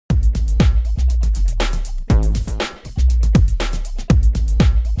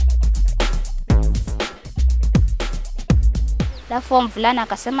Alafu mvulana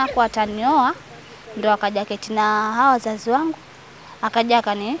akasema kwa atanioa, ndio akaja keti na hawa wazazi wangu. Akaja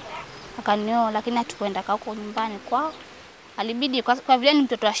akanioa, lakini hatukwenda huko nyumbani kwao. Alibidi kwa vile ni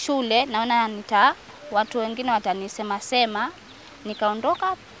mtoto wa shule, naona watu wengine watanisema,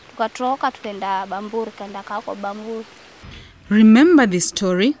 nikaondoka, tukatoka tukaenda Bamburi, kaenda huko Bamburi. Remember this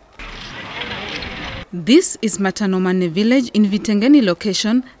story? This is Matanomane village in Vitengeni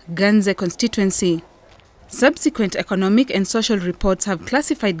location, Ganze constituency. Subsequent economic and social reports have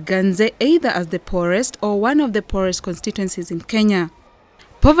classified Ganze either as the poorest or one of the poorest constituencies in Kenya.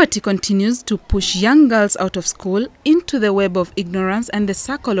 Poverty continues to push young girls out of school into the web of ignorance and the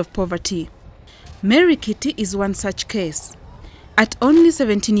circle of poverty. Mary Kitty is one such case. At only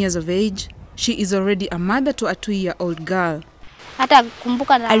 17 years of age, she is already a mother to a 2-year-old girl.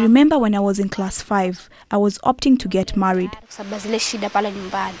 I remember when I was in class 5, I was opting to get married.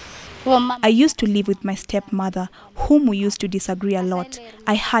 I used to live with my stepmother, whom we used to disagree a lot.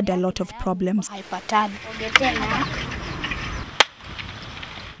 I had a lot of problems.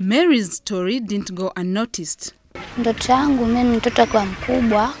 Mary's story didn't go unnoticed. Ndoto yangu mimi mtoto kwa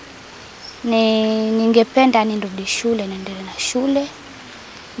mkubwa ningependa nirudi shule, niendelee na shule,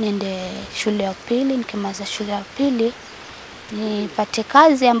 niende shule ya pili, nikimaliza shule ya pili nipate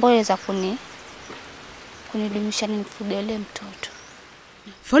kazi ambayo inaweza kunielimisha nimfudele mtoto.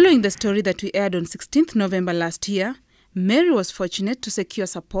 Following the story that we aired on 16th November last year, Mary was fortunate to secure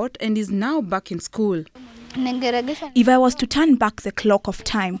support and is now back in school. If I was to turn back the clock of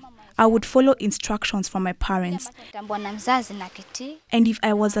time, I would follow instructions from my parents. And if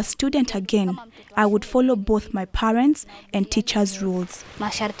I was a student again, I would follow both my parents' and teachers' rules.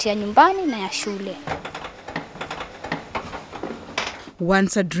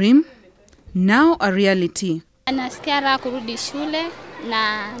 Once a dream, now a reality. Nasikia raha kurudi shule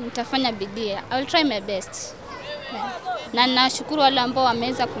na nitafanya bidii. I will try my best. Na nashukuru wale ambao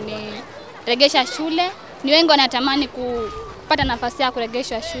wameweza kuniregesha shule. Ni wengi wanatamani kupata nafasi ya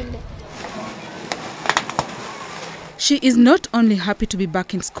kuregeshwa shule. She is not only happy to be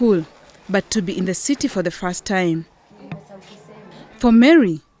back in school, but to be in the city for the first time. For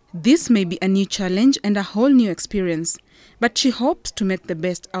Mary, this may be a new challenge and a whole new experience, but she hopes to make the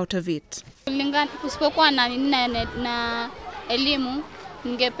best out of it. Kusipokuwa na elimu,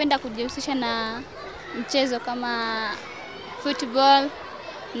 ningependa kujihusisha na mchezo kama football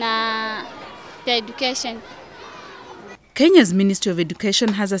na education. Kenya's Ministry of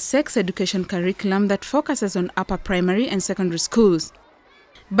Education has a sex education curriculum that focuses on upper primary and secondary schools.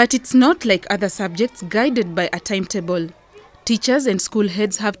 But it's not like other subjects guided by a timetable. Teachers and school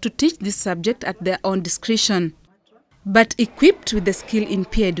heads have to teach this subject at their own discretion. But equipped with the skill in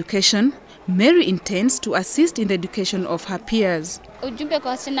peer education, Mary intends to assist in the education of her peers. Ujumbe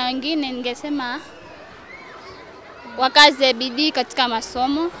kwa wasichana wengine ningesema wakaze bidii katika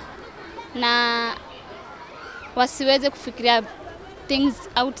masomo na wasiweze kufikiria things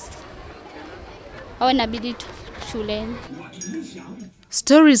out. Wawe na bidii shuleni.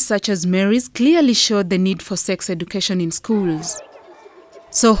 Stories such as Mary's clearly show the need for sex education in schools.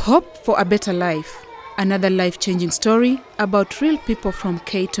 So hope for a better life. Another life-changing story about real people from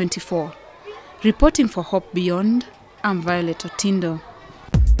K24. Reporting for Hope Beyond, I'm Violet Otindo.